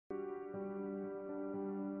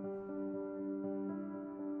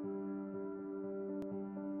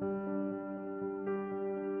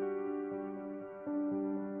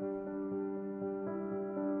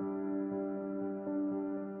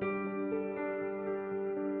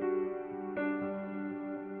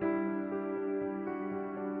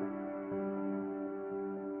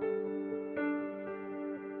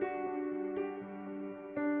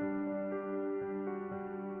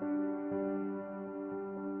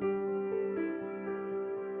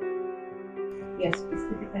we are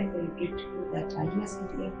specifically very grateful that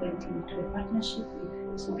USADF went into a partnership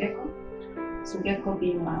with SUGECO. SUGECO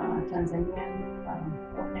being a Tanzanian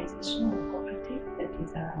organization or cooperative that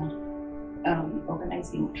is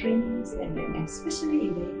organizing trainings and especially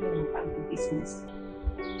in the area of agribusiness.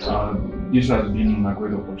 This has been a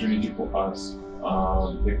great opportunity for us,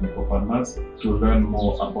 technical partners, to learn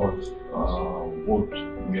more about what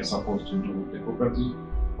we are supposed to do with the cooperative,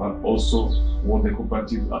 but also what the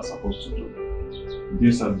cooperatives are supposed to do.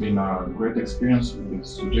 This has been a great experience with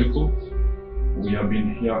SUGECO. We have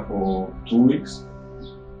been here for 2 weeks.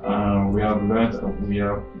 We have learned and we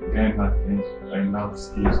have gained, I think, enough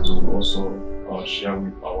skills to also share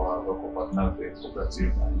with our local partners, the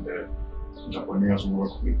cooperative and the entrepreneurs we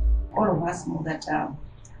work with. All of us know that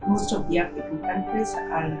most of the African countries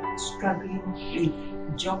are struggling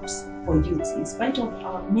with jobs for youth, in spite of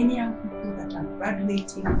our many young people that are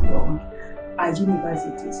graduating from our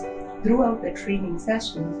universities. Throughout the training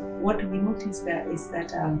sessions, what we noticed there is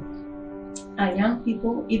that our young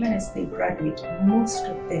people, even as they graduate, most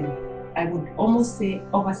of them, I would almost say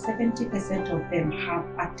over 70% of them have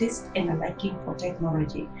a taste and a liking for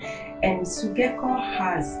technology. And SUGECO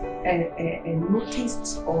has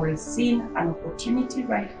noticed or seen an opportunity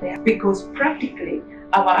right there, because practically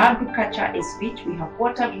our agriculture is rich. We have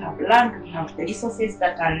water, we have land, we have the resources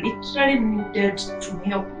that are literally needed to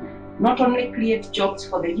help not only create jobs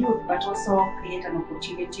for the youth, but also create an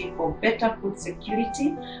opportunity for better food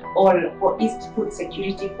security, or for food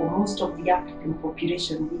security for most of the African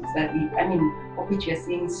population, of which we are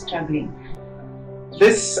seeing struggling.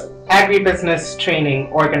 This agribusiness training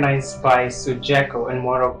organized by SUGECO in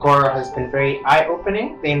Morogoro has been very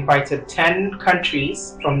eye-opening. They invited 10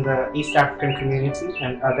 countries from the East African community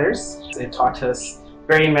and others. It taught us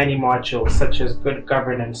very many modules such as good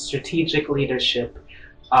governance, strategic leadership,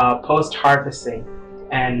 post-harvesting,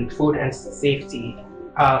 and food safety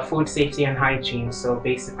and hygiene. So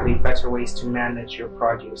basically better ways to manage your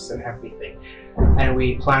produce and everything. And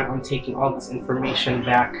we plan on taking all this information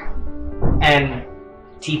back and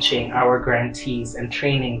teaching our grantees and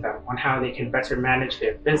training them on how they can better manage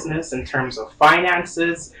their business in terms of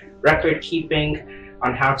finances, record keeping,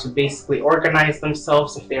 on how to basically organize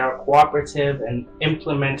themselves if they are cooperative, and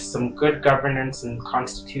implement some good governance and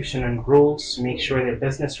constitution and rules to make sure their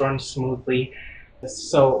business runs smoothly.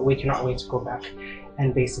 So we cannot wait to go back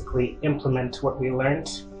and basically implement what we learned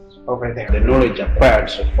over there. The knowledge acquired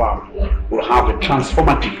so far will have a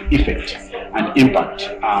transformative effect and impact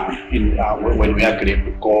when we actually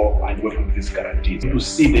go and work with these guarantees. To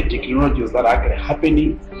see the technologies that are actually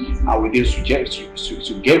happening within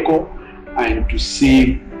SUGECO, and to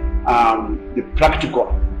see the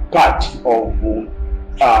practical part of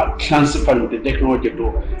transferring the technology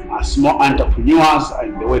to small entrepreneurs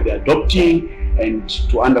and the way they're adopting, and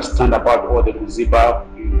to understand about all the Ziba,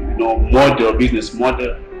 business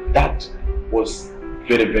model. That was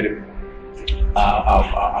very, very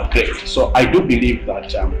great. So I do believe that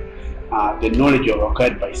the knowledge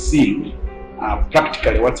acquired by seeing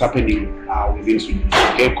practically what's happening within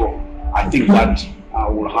SUGECO, I think that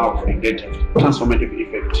will have a great transformative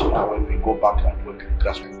effect when we go back and work in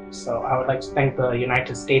grassroots. So I would like to thank the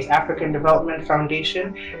United States African Development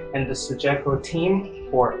Foundation and the SUGECO team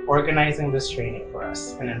for organizing this training for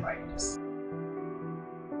us and inviting us.